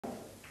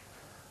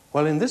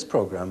Well, in this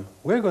program,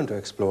 we're going to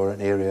explore an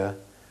area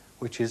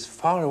which is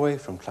far away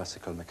from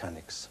classical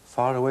mechanics,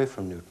 far away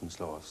from Newton's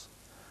laws,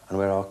 and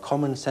where our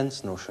common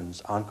sense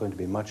notions aren't going to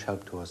be much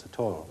help to us at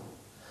all.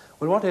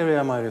 Well, what area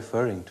am I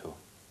referring to?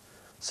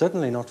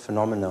 Certainly not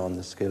phenomena on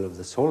the scale of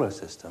the solar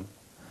system.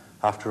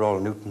 After all,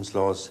 Newton's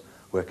laws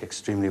work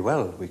extremely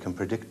well. We can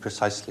predict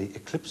precisely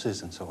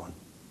eclipses and so on.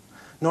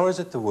 Nor is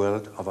it the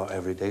world of our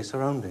everyday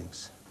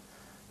surroundings.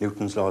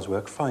 Newton's laws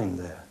work fine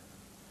there.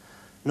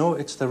 No,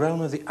 it's the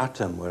realm of the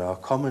atom where our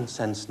common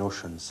sense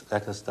notions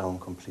let us down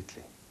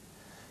completely.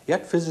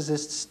 Yet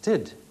physicists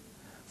did,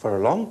 for a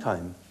long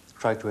time,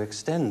 try to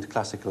extend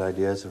classical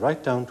ideas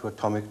right down to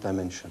atomic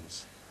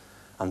dimensions.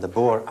 And the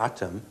Bohr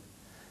atom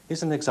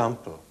is an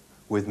example,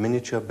 with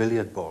miniature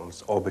billiard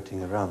balls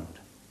orbiting around.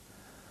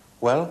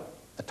 Well,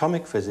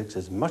 atomic physics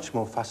is much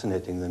more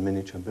fascinating than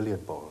miniature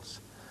billiard balls.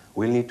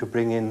 We'll need to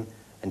bring in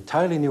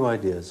entirely new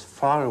ideas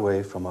far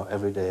away from our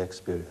everyday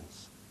experience.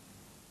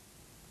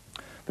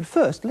 But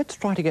first, let's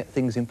try to get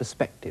things in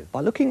perspective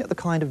by looking at the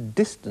kind of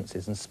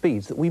distances and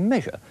speeds that we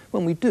measure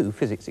when we do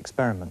physics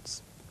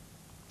experiments.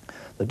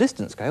 The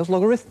distance scale is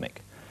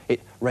logarithmic.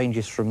 It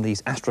ranges from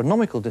these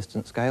astronomical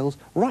distance scales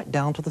right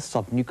down to the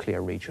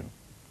subnuclear region.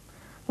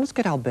 Let's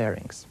get our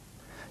bearings.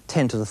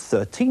 10 to the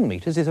 13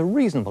 metres is a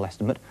reasonable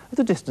estimate of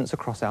the distance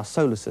across our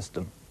solar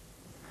system.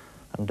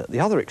 And at the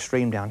other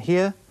extreme down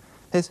here,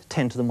 there's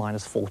 10 to the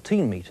minus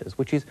 14 metres,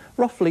 which is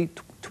roughly,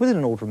 within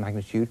an order of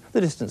magnitude,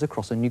 the distance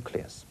across a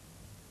nucleus.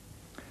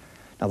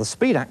 Now, the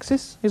speed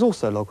axis is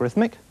also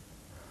logarithmic.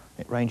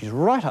 It ranges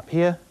right up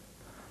here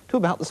to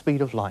about the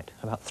speed of light,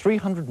 about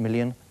 300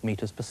 million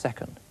metres per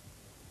second.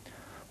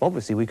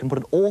 Obviously, we can put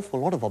an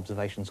awful lot of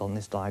observations on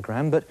this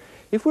diagram, but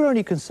if we're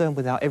only concerned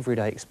with our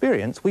everyday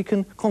experience, we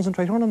can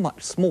concentrate on a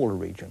much smaller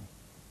region.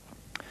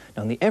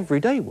 Now, in the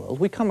everyday world,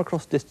 we come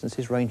across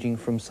distances ranging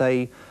from,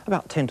 say,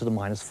 about 10 to the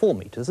minus 4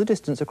 metres, the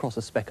distance across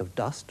a speck of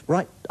dust,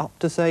 right up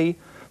to, say,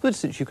 the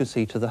distance you can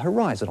see to the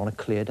horizon on a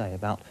clear day,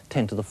 about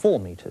 10 to the 4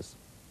 metres.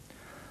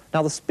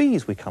 Now, the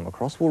speeds we come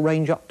across will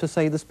range up to,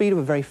 say, the speed of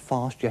a very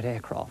fast jet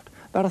aircraft,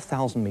 about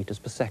 1,000 metres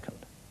per second.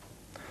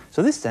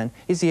 So this, then,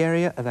 is the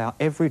area of our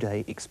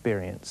everyday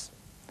experience.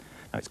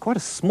 Now, it's quite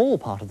a small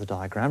part of the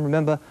diagram.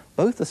 Remember,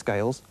 both the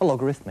scales are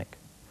logarithmic.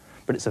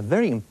 But it's a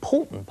very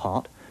important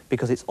part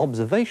because it's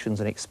observations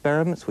and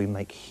experiments we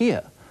make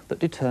here that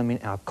determine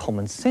our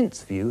common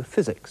sense view of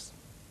physics.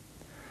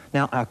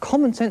 Now, our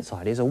common sense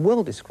ideas are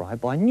well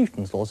described by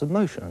Newton's laws of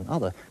motion and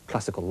other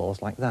classical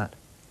laws like that.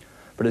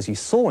 But as you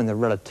saw in the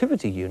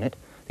relativity unit,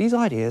 these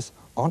ideas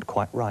aren't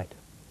quite right.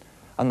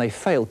 And they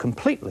fail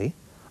completely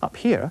up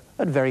here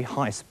at very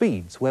high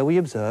speeds, where we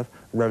observe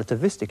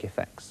relativistic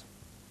effects.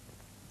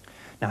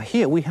 Now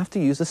here we have to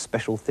use a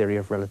special theory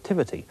of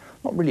relativity,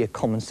 not really a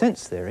common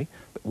sense theory,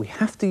 but we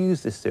have to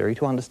use this theory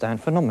to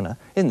understand phenomena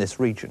in this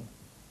region.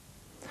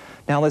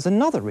 Now there's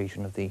another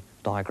region of the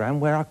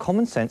diagram where our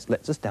common sense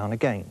lets us down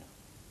again.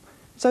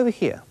 It's over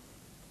here,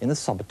 in the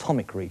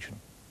subatomic region.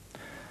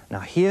 Now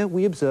here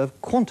we observe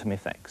quantum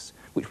effects,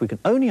 which we can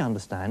only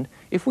understand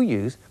if we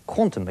use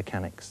quantum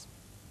mechanics.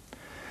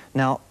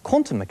 Now,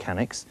 quantum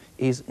mechanics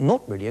is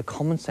not really a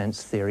common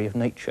sense theory of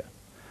nature,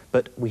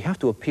 but we have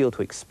to appeal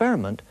to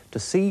experiment to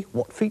see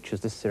what features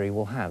this theory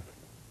will have.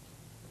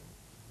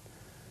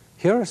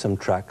 Here are some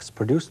tracks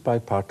produced by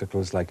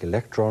particles like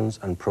electrons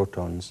and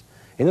protons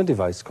in a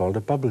device called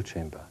a bubble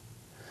chamber.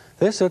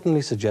 They're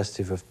certainly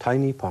suggestive of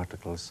tiny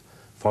particles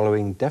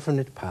following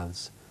definite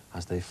paths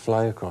as they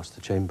fly across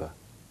the chamber.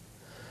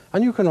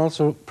 And you can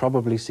also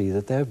probably see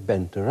that they're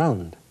bent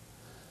around.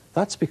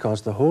 That's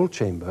because the whole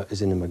chamber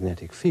is in a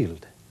magnetic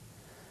field.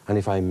 And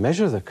if I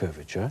measure the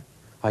curvature,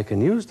 I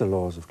can use the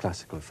laws of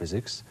classical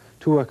physics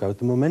to work out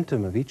the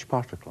momentum of each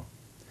particle.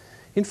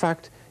 In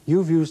fact,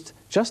 you've used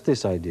just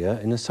this idea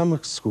in a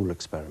summer school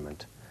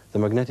experiment, the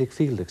magnetic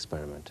field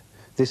experiment.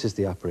 This is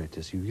the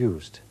apparatus you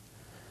used.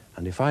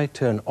 And if I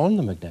turn on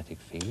the magnetic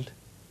field,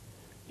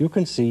 you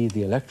can see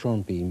the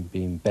electron beam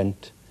being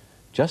bent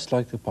just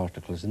like the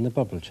particles in the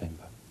bubble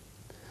chamber.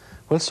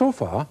 Well, so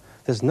far,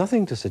 there's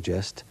nothing to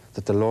suggest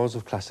that the laws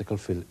of classical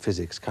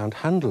physics can't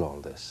handle all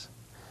this.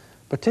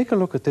 But take a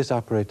look at this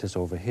apparatus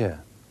over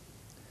here.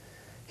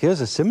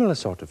 Here's a similar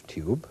sort of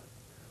tube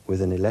with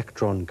an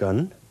electron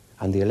gun,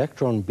 and the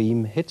electron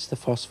beam hits the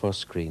phosphor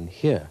screen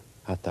here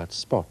at that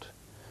spot.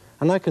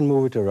 And I can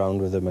move it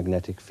around with a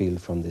magnetic field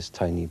from this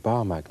tiny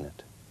bar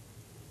magnet.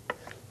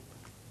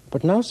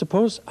 But now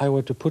suppose I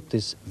were to put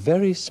this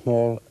very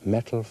small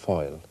metal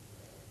foil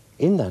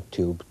in that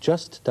tube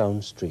just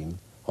downstream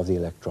of the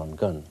electron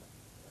gun.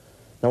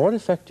 Now, what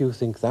effect do you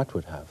think that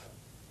would have?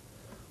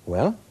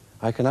 Well,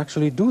 I can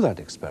actually do that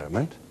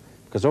experiment,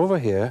 because over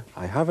here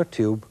I have a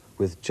tube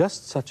with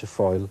just such a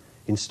foil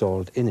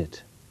installed in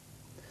it.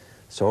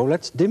 So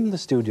let's dim the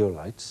studio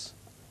lights,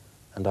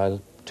 and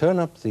I'll turn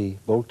up the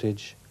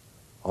voltage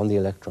on the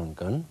electron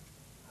gun.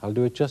 I'll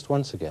do it just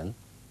once again.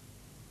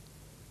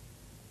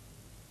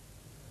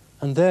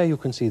 And there you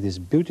can see this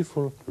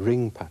beautiful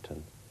ring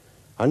pattern,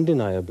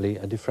 undeniably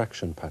a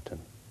diffraction pattern.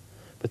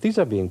 But these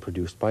are being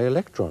produced by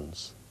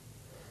electrons.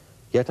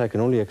 Yet I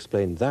can only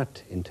explain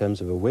that in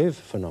terms of a wave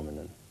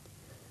phenomenon.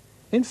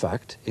 In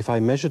fact, if I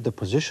measured the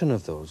position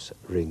of those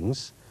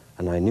rings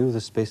and I knew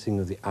the spacing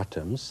of the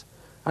atoms,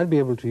 I'd be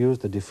able to use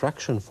the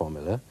diffraction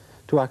formula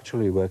to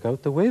actually work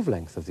out the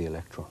wavelength of the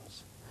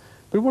electrons.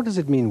 But what does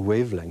it mean,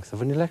 wavelength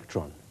of an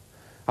electron?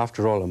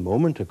 After all, a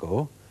moment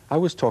ago, I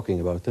was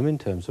talking about them in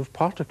terms of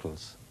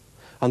particles.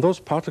 And those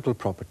particle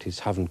properties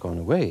haven't gone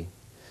away.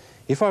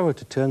 If I were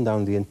to turn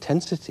down the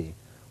intensity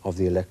of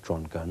the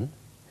electron gun,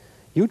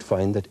 you'd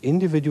find that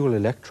individual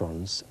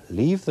electrons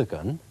leave the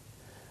gun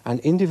and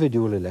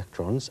individual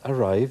electrons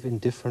arrive in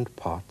different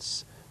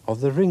parts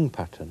of the ring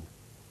pattern.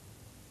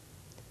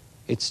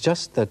 It's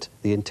just that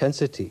the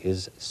intensity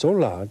is so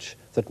large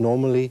that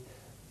normally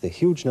the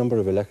huge number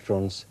of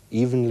electrons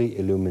evenly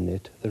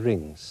illuminate the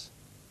rings.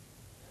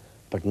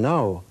 But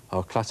now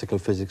our classical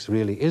physics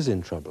really is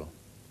in trouble.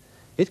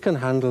 It can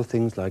handle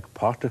things like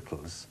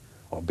particles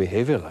or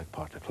behavior like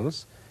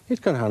particles.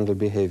 It can handle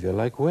behavior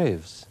like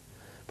waves.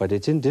 But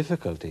it's in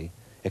difficulty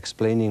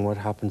explaining what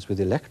happens with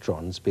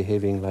electrons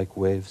behaving like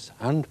waves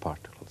and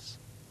particles.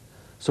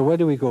 So where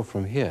do we go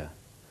from here?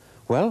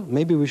 Well,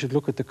 maybe we should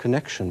look at the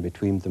connection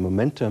between the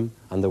momentum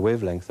and the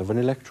wavelength of an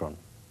electron.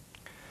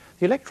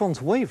 The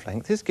electron's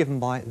wavelength is given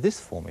by this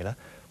formula,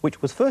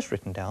 which was first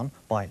written down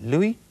by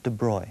Louis de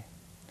Broglie.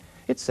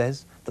 It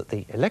says that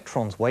the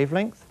electron's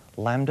wavelength,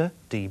 lambda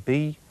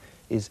dB,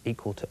 is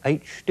equal to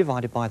h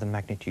divided by the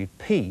magnitude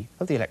p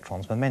of the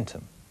electron's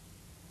momentum.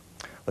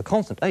 The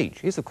constant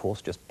h is, of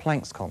course, just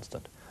Planck's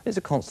constant. It's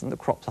a constant that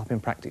crops up in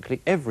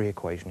practically every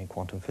equation in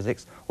quantum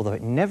physics, although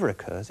it never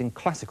occurs in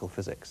classical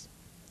physics.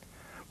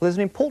 Well, there's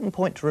an important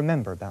point to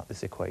remember about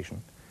this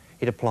equation.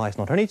 It applies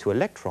not only to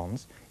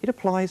electrons, it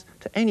applies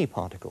to any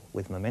particle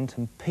with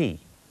momentum p.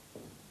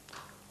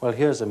 Well,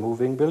 here's a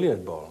moving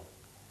billiard ball.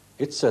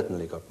 It's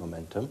certainly got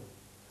momentum.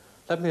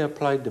 Let me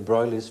apply de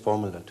Broglie's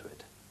formula to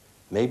it.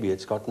 Maybe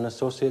it's got an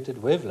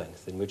associated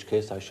wavelength, in which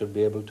case I should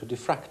be able to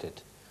diffract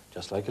it,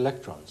 just like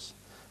electrons.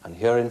 And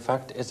here, in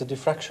fact, is a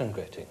diffraction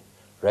grating,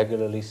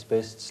 regularly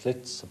spaced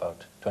slits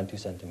about 20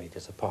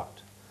 centimeters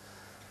apart.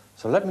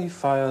 So let me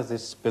fire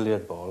this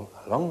billiard ball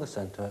along the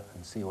center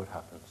and see what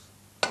happens.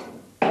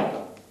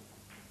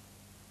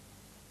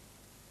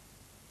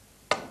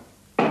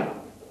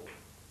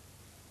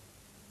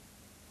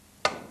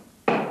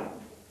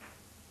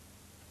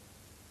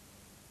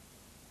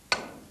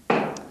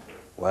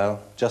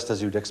 Well, just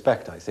as you'd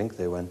expect, I think,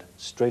 they went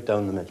straight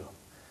down the middle.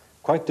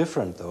 Quite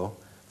different, though,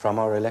 from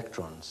our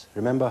electrons.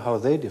 Remember how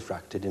they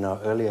diffracted in our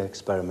earlier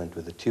experiment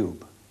with the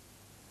tube.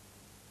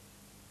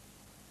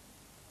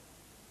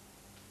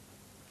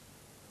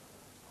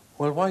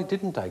 Well, why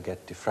didn't I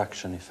get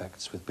diffraction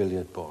effects with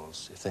billiard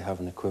balls if they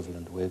have an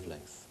equivalent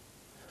wavelength?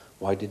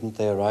 Why didn't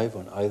they arrive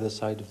on either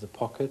side of the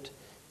pocket,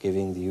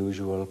 giving the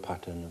usual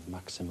pattern of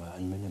maxima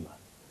and minima?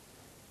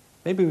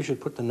 Maybe we should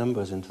put the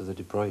numbers into the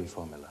de Broglie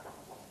formula.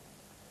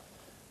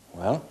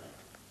 Well,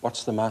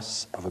 what's the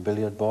mass of a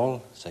billiard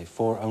ball? Say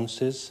 4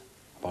 ounces,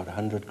 about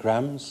 100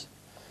 grams.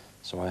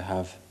 So I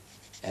have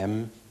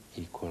m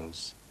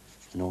equals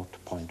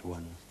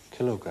 0.1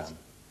 kilogram.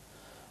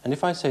 And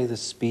if I say the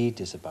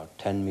speed is about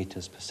 10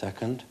 meters per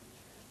second,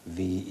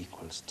 v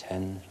equals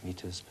 10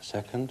 meters per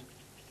second,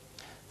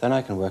 then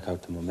I can work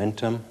out the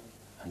momentum,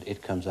 and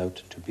it comes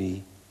out to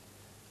be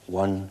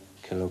 1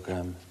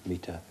 kilogram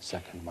meter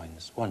second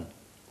minus 1.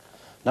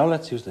 Now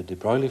let's use the de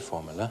Broglie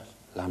formula,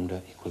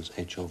 lambda equals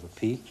h over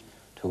p,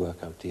 to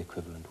work out the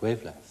equivalent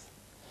wavelength.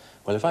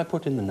 Well, if I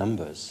put in the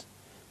numbers,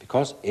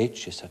 because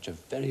h is such a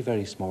very,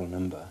 very small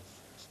number,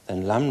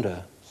 then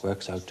lambda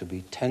works out to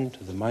be 10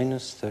 to the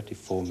minus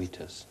 34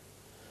 meters.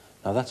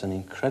 Now that's an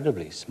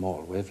incredibly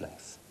small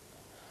wavelength.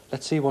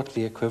 Let's see what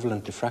the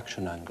equivalent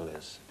diffraction angle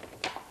is.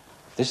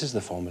 This is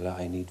the formula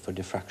I need for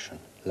diffraction.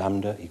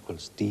 Lambda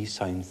equals d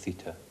sine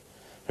theta.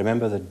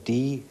 Remember that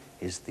d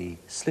is the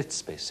slit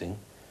spacing,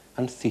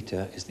 and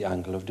theta is the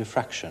angle of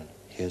diffraction.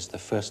 Here's the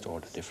first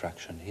order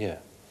diffraction here.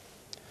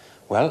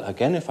 Well,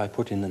 again, if I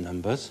put in the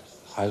numbers,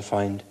 I'll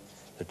find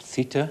that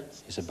theta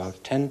is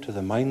about 10 to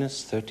the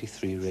minus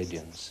 33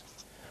 radians.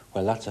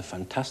 Well, that's a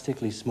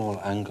fantastically small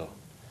angle.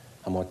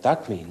 And what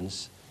that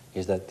means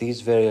is that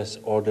these various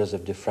orders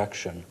of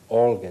diffraction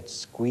all get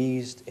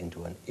squeezed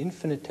into an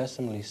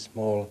infinitesimally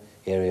small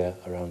area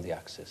around the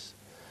axis.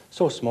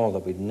 So small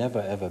that we'd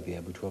never ever be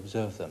able to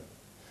observe them.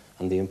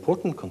 And the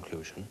important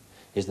conclusion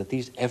is that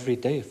these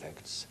everyday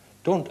effects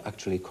don't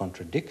actually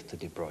contradict the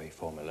de Broglie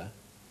formula.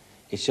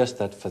 It's just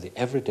that for the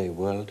everyday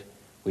world,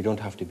 we don't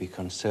have to be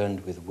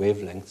concerned with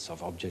wavelengths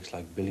of objects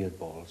like billiard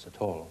balls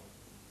at all.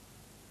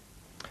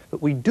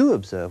 But we do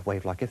observe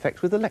wave-like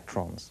effects with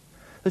electrons.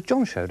 As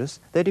John showed us,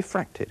 they're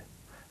diffracted.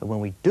 And when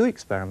we do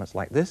experiments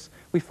like this,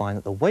 we find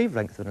that the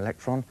wavelength of an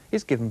electron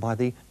is given by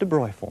the de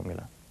Broglie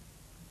formula.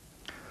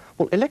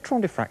 Well,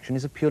 electron diffraction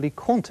is a purely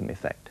quantum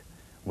effect.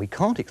 We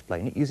can't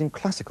explain it using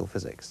classical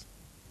physics.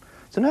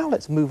 So now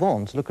let's move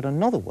on to look at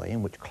another way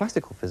in which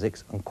classical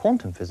physics and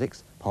quantum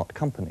physics part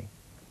company.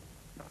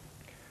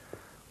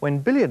 When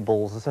billiard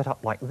balls are set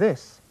up like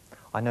this,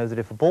 I know that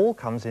if a ball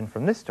comes in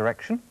from this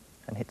direction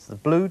and hits the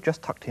blue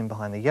just tucked in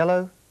behind the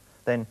yellow,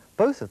 then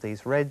both of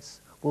these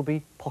reds will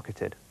be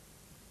pocketed.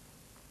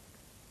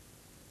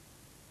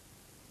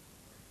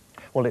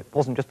 Well, it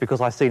wasn't just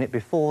because I've seen it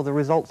before. The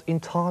result's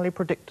entirely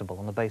predictable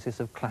on the basis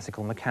of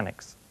classical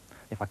mechanics.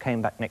 If I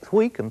came back next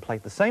week and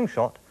played the same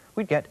shot,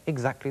 we'd get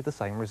exactly the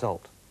same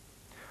result.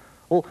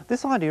 Well,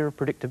 this idea of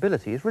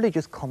predictability is really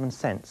just common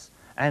sense,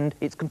 and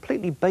it's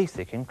completely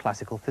basic in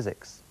classical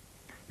physics.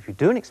 If you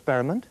do an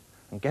experiment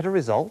and get a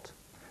result,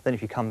 then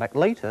if you come back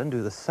later and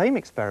do the same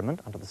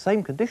experiment under the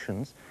same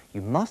conditions,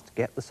 you must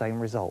get the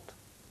same result.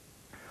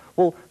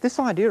 Well, this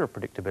idea of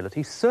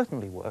predictability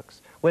certainly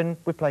works when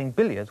we're playing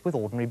billiards with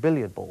ordinary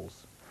billiard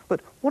balls.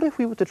 But what if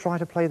we were to try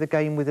to play the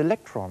game with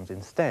electrons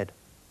instead?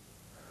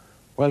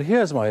 Well,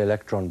 here's my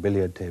electron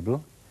billiard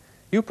table.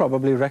 You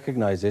probably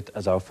recognize it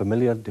as our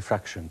familiar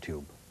diffraction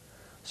tube.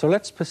 So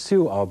let's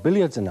pursue our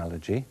billiards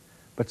analogy,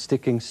 but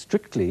sticking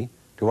strictly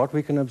to what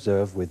we can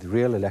observe with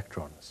real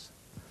electrons.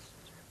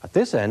 At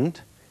this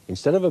end,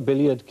 instead of a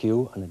billiard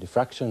cue and a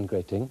diffraction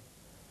grating,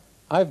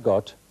 I've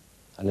got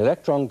an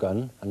electron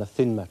gun and a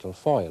thin metal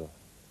foil.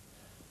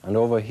 And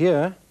over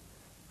here,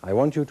 I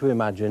want you to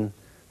imagine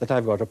that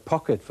I've got a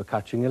pocket for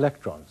catching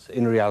electrons,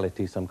 in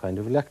reality some kind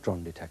of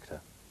electron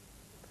detector.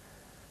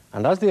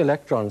 And as the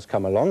electrons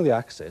come along the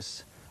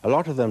axis, a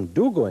lot of them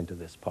do go into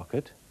this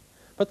pocket,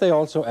 but they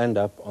also end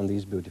up on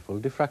these beautiful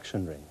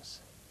diffraction rings.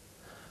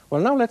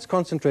 Well, now let's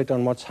concentrate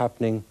on what's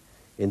happening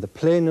in the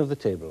plane of the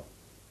table.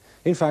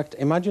 In fact,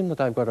 imagine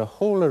that I've got a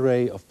whole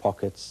array of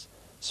pockets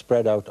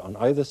spread out on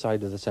either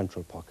side of the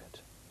central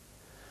pocket.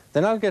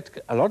 Then I'll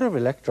get a lot of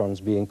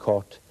electrons being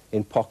caught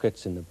in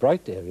pockets in the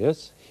bright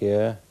areas,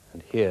 here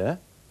and here,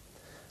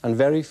 and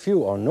very few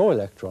or no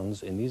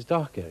electrons in these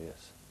dark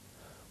areas.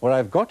 What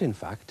I've got, in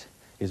fact,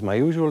 is my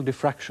usual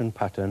diffraction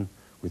pattern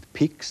with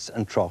peaks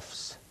and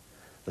troughs.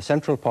 The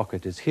central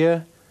pocket is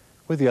here,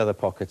 with the other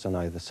pockets on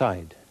either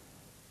side.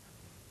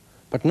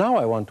 But now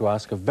I want to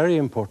ask a very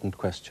important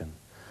question.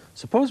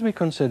 Suppose we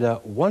consider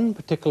one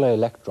particular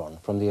electron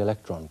from the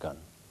electron gun.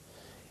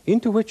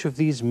 Into which of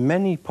these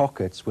many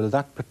pockets will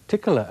that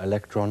particular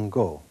electron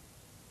go?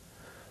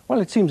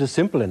 Well, it seems a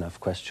simple enough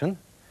question.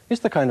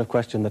 It's the kind of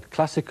question that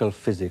classical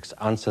physics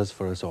answers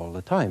for us all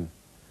the time.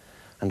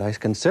 And I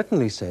can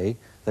certainly say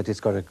that it's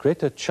got a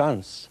greater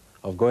chance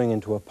of going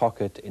into a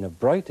pocket in a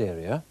bright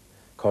area,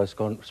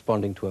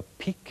 corresponding to a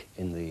peak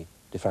in the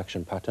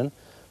diffraction pattern,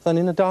 than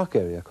in a dark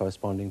area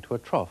corresponding to a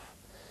trough.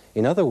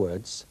 In other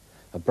words,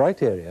 a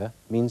bright area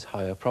means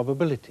higher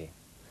probability.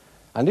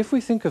 And if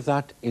we think of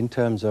that in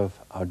terms of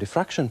our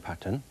diffraction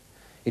pattern,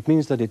 it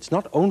means that it's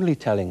not only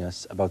telling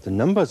us about the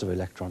numbers of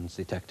electrons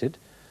detected,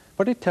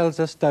 but it tells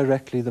us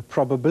directly the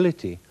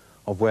probability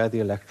of where the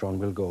electron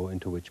will go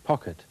into which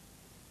pocket.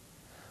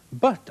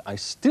 But I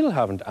still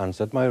haven't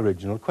answered my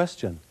original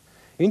question.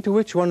 Into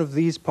which one of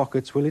these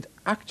pockets will it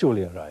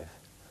actually arrive?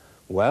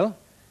 Well,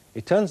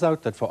 it turns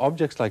out that for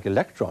objects like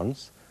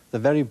electrons, the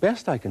very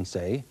best I can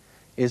say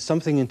is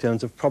something in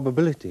terms of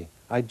probability.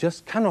 I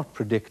just cannot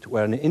predict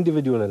where an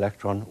individual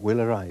electron will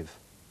arrive.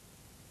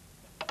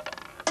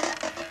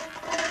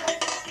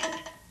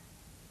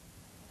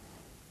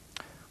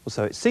 Well,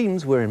 so it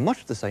seems we're in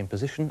much the same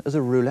position as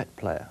a roulette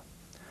player.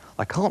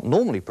 I can't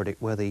normally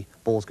predict where the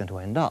ball's going to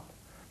end up,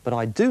 but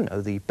I do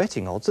know the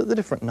betting odds that the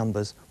different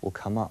numbers will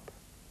come up.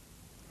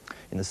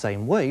 In the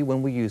same way,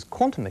 when we use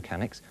quantum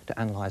mechanics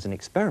to analyse an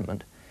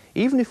experiment,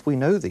 even if we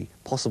know the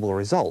possible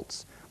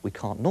results, we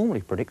can't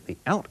normally predict the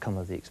outcome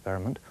of the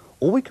experiment.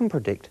 All we can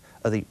predict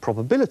are the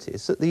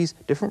probabilities that these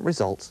different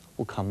results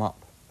will come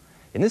up.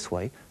 In this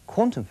way,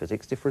 quantum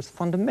physics differs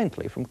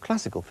fundamentally from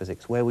classical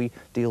physics, where we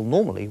deal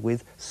normally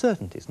with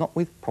certainties, not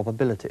with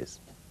probabilities.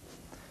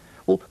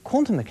 Well,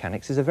 quantum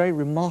mechanics is a very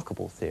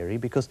remarkable theory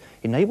because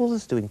it enables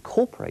us to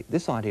incorporate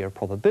this idea of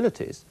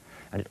probabilities,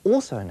 and it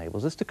also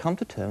enables us to come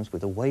to terms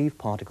with a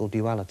wave-particle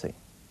duality.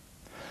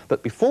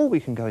 But before we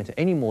can go into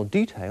any more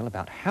detail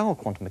about how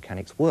quantum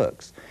mechanics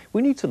works,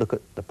 we need to look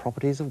at the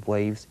properties of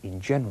waves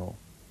in general.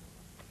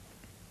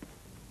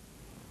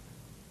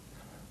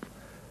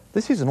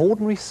 This is an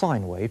ordinary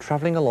sine wave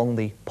travelling along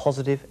the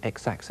positive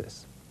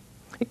x-axis.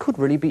 It could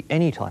really be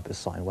any type of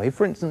sine wave,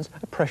 for instance,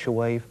 a pressure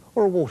wave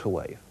or a water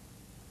wave.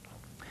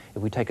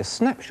 If we take a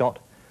snapshot,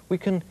 we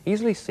can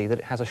easily see that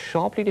it has a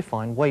sharply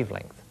defined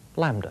wavelength,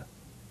 lambda.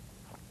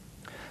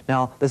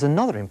 Now, there's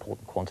another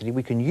important quantity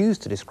we can use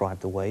to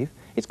describe the wave.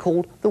 It's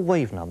called the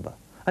wave number,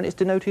 and it's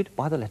denoted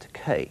by the letter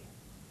k.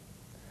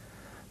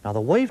 Now, the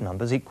wave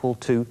number is equal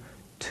to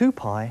 2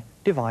 pi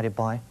divided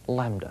by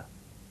lambda.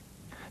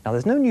 Now,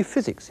 there's no new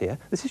physics here.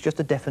 This is just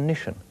a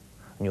definition,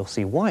 and you'll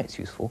see why it's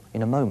useful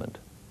in a moment.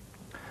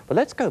 But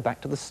let's go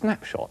back to the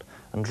snapshot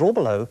and draw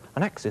below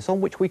an axis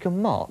on which we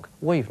can mark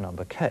wave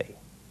number k.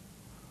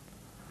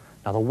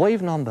 Now, the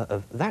wave number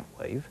of that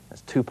wave,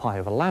 that's 2 pi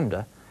over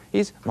lambda,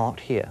 is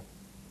marked here.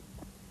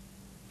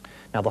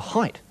 Now, the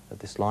height of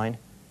this line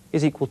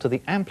is equal to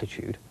the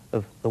amplitude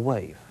of the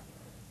wave.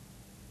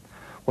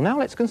 Well, now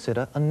let's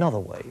consider another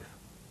wave.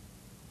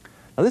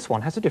 Now, this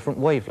one has a different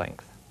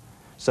wavelength,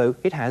 so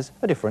it has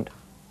a different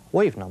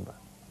wave number.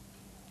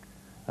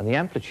 And the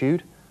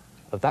amplitude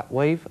of that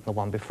wave and the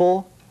one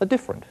before are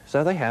different,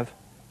 so they have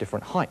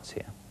different heights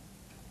here.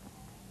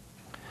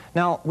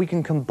 Now, we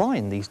can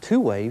combine these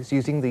two waves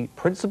using the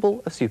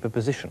principle of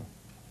superposition.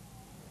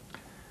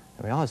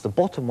 There we are, as the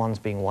bottom one's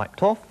being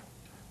wiped off,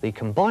 the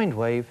combined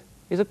wave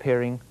is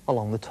appearing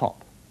along the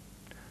top.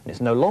 And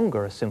it's no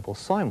longer a simple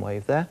sine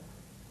wave there.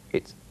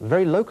 It's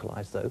very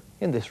localized, though,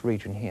 in this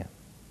region here.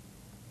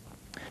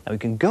 Now, we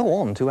can go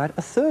on to add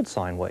a third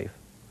sine wave.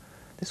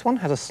 This one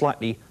has a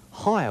slightly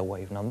higher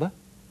wave number,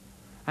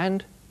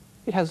 and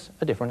it has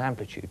a different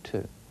amplitude,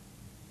 too.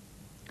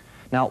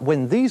 Now,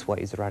 when these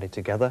waves are added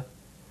together,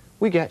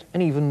 we get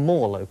an even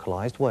more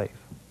localized wave.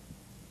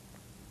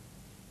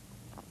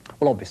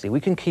 Well, obviously,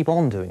 we can keep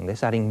on doing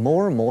this, adding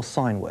more and more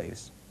sine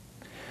waves.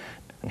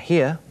 And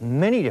here,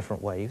 many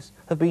different waves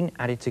have been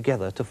added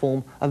together to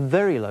form a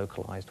very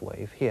localized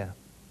wave here.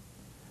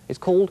 It's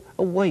called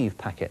a wave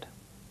packet.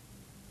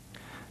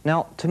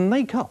 Now, to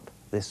make up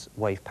this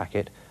wave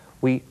packet,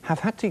 we have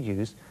had to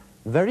use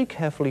very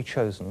carefully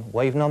chosen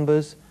wave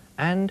numbers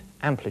and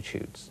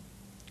amplitudes.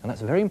 And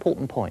that's a very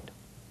important point.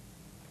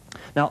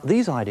 Now,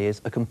 these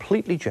ideas are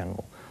completely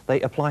general. They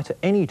apply to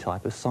any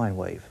type of sine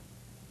wave.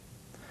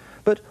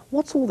 But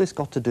what's all this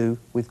got to do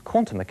with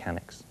quantum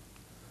mechanics?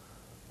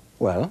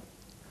 Well,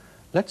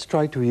 let's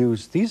try to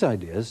use these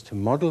ideas to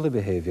model the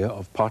behavior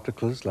of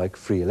particles like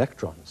free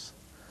electrons.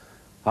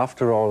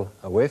 After all,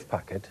 a wave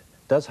packet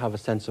does have a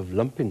sense of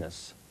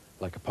lumpiness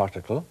like a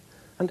particle,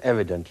 and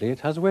evidently it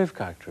has wave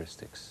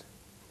characteristics.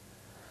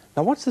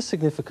 Now, what's the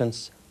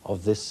significance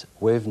of this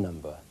wave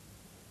number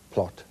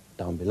plot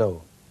down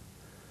below?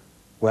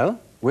 Well,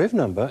 wave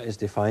number is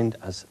defined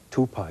as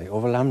 2 pi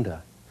over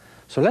lambda.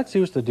 So let's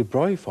use the de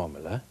Broglie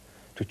formula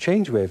to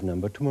change wave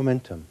number to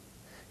momentum.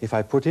 If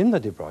I put in the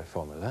de Broglie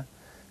formula,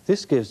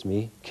 this gives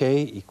me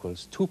k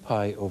equals 2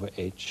 pi over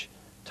h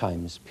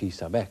times p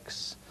sub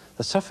x.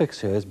 The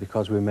suffix here is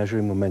because we're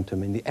measuring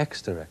momentum in the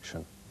x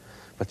direction.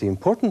 But the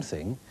important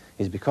thing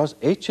is because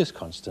h is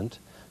constant,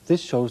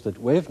 this shows that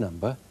wave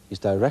number is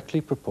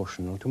directly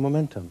proportional to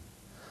momentum.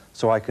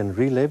 So I can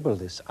relabel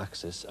this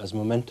axis as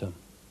momentum.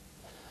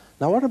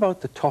 Now, what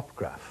about the top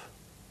graph?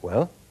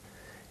 Well,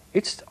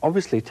 it's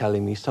obviously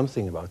telling me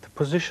something about the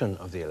position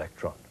of the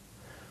electron.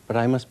 But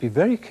I must be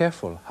very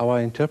careful how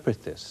I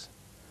interpret this.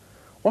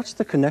 What's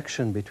the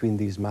connection between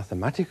these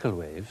mathematical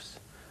waves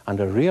and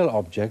a real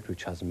object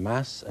which has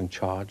mass and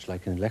charge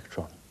like an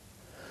electron?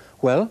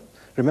 Well,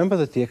 remember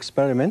that the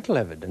experimental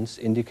evidence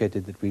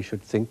indicated that we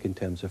should think in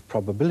terms of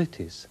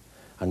probabilities.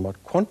 And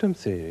what quantum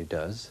theory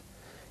does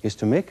is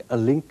to make a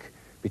link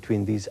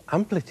between these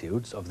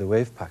amplitudes of the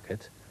wave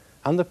packet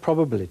and the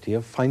probability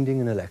of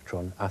finding an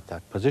electron at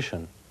that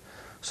position.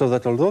 So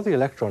that although the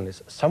electron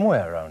is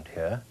somewhere around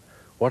here,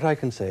 what I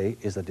can say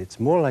is that it's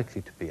more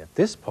likely to be at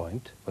this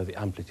point, where the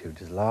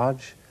amplitude is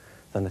large,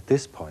 than at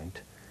this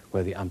point,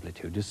 where the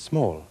amplitude is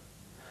small.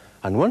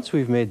 And once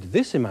we've made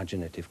this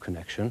imaginative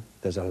connection,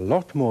 there's a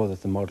lot more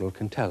that the model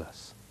can tell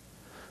us.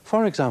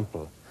 For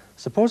example,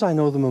 suppose I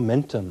know the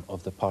momentum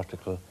of the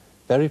particle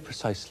very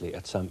precisely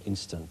at some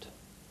instant.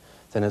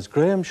 Then, as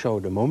Graham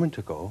showed a moment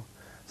ago,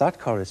 that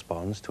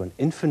corresponds to an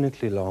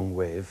infinitely long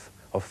wave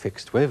of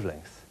fixed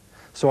wavelength.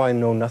 So I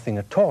know nothing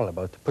at all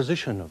about the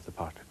position of the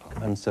particle,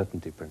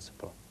 uncertainty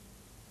principle.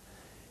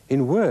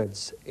 In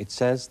words, it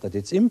says that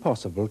it's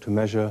impossible to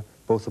measure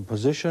both the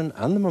position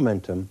and the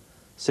momentum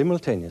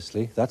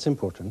simultaneously, that's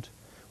important,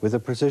 with a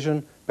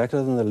precision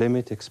better than the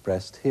limit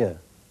expressed here.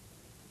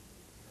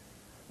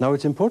 Now,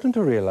 it's important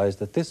to realize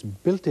that this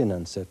built-in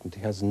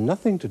uncertainty has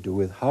nothing to do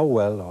with how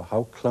well or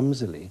how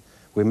clumsily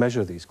we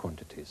measure these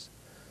quantities.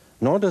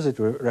 Nor does it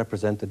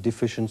represent a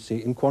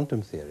deficiency in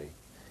quantum theory.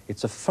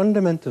 It's a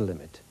fundamental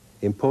limit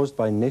imposed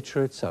by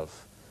nature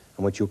itself,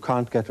 and which you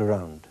can't get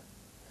around.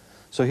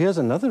 So here's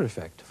another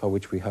effect for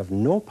which we have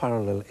no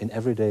parallel in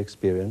everyday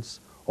experience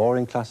or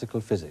in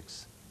classical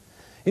physics.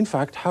 In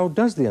fact, how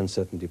does the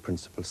uncertainty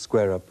principle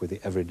square up with the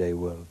everyday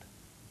world?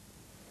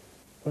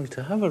 Well,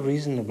 to have a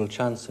reasonable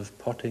chance of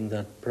potting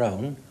that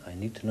brown, I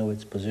need to know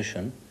its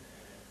position,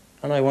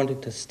 and I want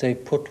it to stay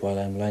put while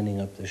I'm lining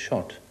up the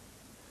shot.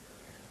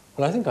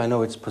 Well, I think I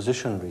know its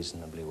position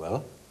reasonably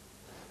well,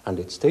 and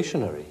it's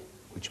stationary,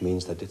 which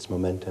means that its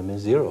momentum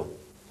is 0.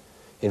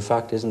 In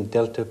fact, isn't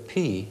delta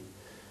p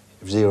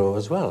 0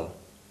 as well?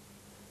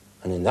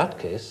 And in that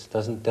case,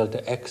 doesn't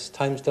delta x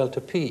times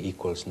delta p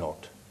equals 0,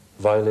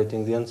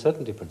 violating the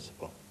uncertainty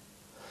principle?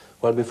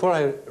 Well, before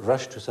I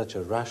rush to such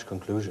a rash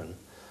conclusion,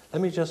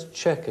 let me just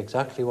check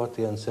exactly what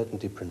the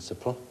uncertainty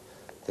principle,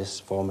 this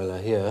formula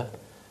here,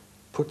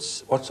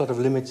 puts, what sort of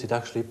limits it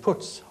actually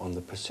puts on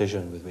the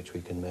precision with which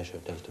we can measure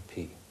delta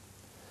p.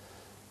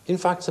 In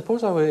fact,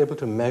 suppose I were able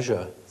to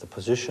measure the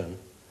position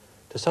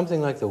to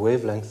something like the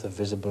wavelength of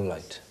visible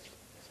light,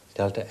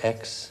 delta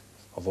x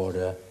of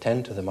order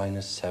 10 to the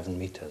minus 7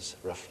 meters,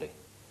 roughly.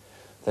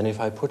 Then if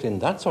I put in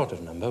that sort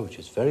of number, which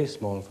is very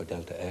small for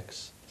delta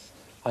x,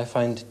 I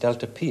find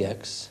delta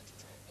px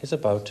is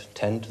about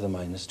 10 to the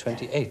minus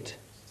 28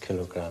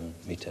 kilogram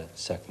meter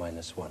sec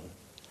minus 1.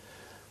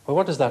 Well,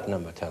 what does that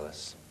number tell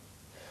us?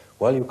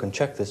 Well, you can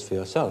check this for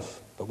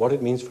yourself, but what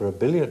it means for a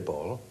billiard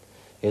ball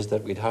is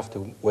that we'd have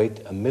to wait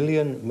a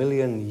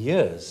million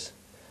years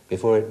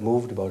before it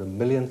moved about a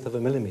millionth of a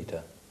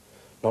millimeter.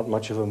 Not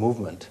much of a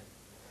movement.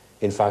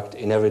 In fact,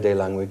 in everyday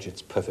language,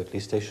 it's perfectly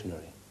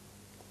stationary.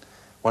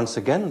 Once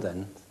again,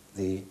 then,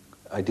 the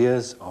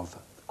ideas of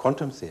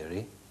quantum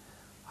theory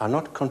are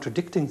not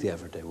contradicting the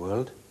everyday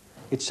world.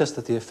 It's just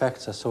that the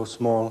effects are so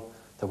small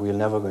that we're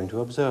never going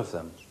to observe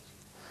them.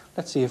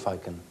 Let's see if I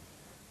can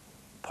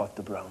pot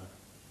the brown.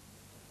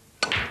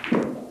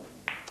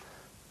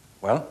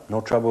 Well, no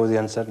trouble with the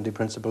uncertainty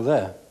principle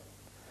there.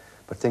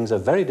 But things are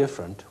very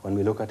different when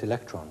we look at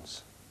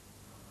electrons.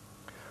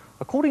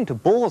 According to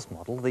Bohr's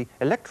model, the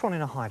electron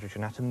in a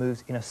hydrogen atom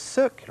moves in a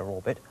circular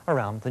orbit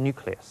around the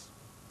nucleus.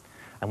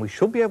 And we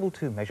should be able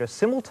to measure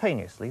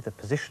simultaneously the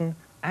position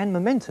and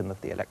momentum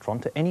of the electron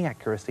to any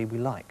accuracy we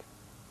like.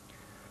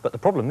 But the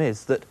problem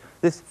is that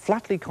this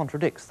flatly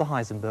contradicts the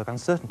Heisenberg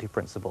uncertainty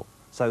principle,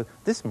 so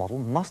this model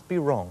must be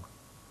wrong.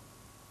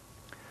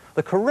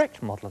 The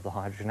correct model of the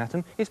hydrogen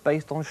atom is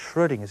based on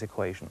Schrödinger's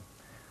equation,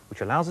 which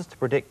allows us to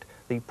predict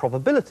the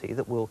probability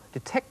that we'll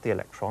detect the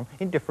electron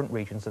in different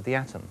regions of the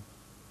atom.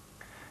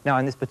 Now,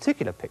 in this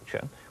particular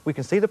picture, we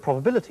can see the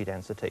probability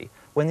density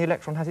when the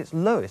electron has its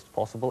lowest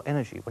possible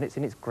energy, when it's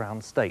in its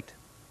ground state.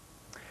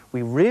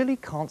 We really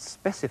can't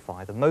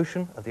specify the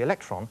motion of the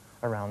electron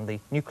around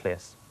the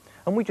nucleus,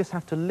 and we just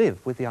have to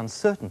live with the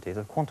uncertainties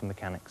of quantum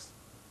mechanics.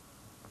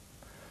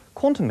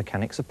 Quantum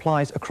mechanics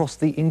applies across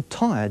the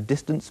entire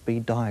distance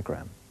speed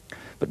diagram,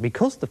 but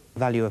because the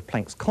value of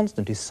Planck's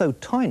constant is so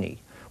tiny,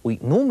 we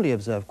normally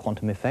observe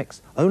quantum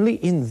effects only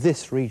in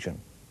this region.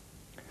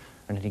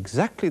 And in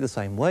exactly the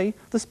same way,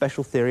 the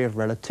special theory of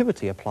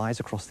relativity applies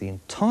across the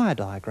entire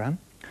diagram,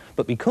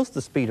 but because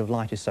the speed of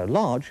light is so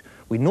large,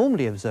 we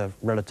normally observe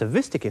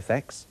relativistic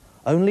effects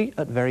only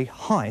at very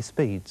high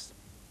speeds.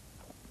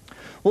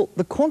 Well,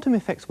 the quantum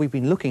effects we've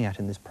been looking at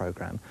in this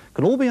program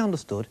can all be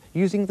understood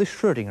using the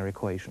Schrödinger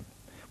equation,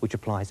 which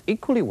applies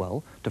equally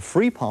well to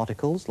free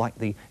particles like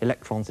the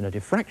electrons in a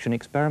diffraction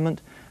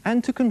experiment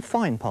and to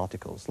confined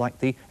particles like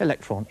the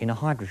electron in a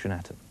hydrogen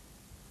atom.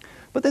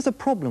 But there's a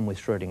problem with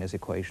Schrödinger's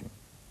equation.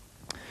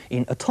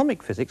 In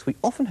atomic physics, we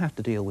often have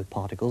to deal with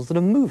particles that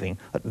are moving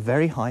at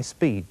very high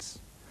speeds.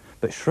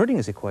 But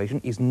Schrödinger's equation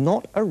is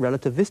not a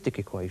relativistic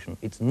equation.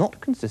 It's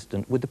not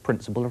consistent with the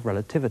principle of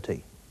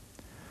relativity.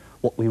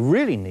 What we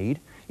really need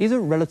is a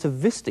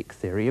relativistic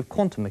theory of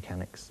quantum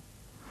mechanics.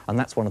 And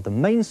that's one of the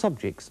main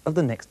subjects of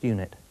the next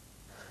unit.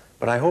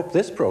 But I hope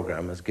this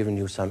program has given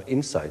you some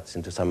insights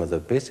into some of the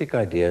basic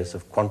ideas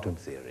of quantum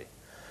theory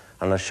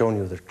and has shown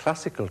you that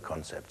classical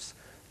concepts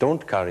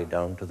don't carry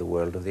down to the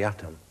world of the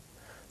atom.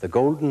 The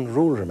golden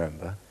rule,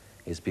 remember,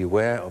 is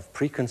beware of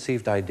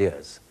preconceived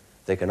ideas.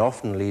 They can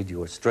often lead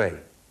you astray.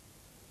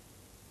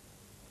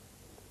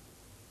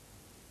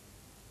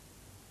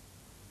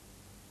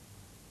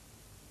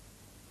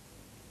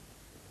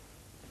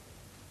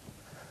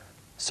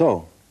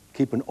 So,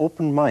 keep an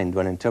open mind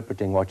when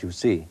interpreting what you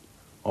see,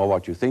 or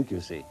what you think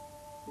you see.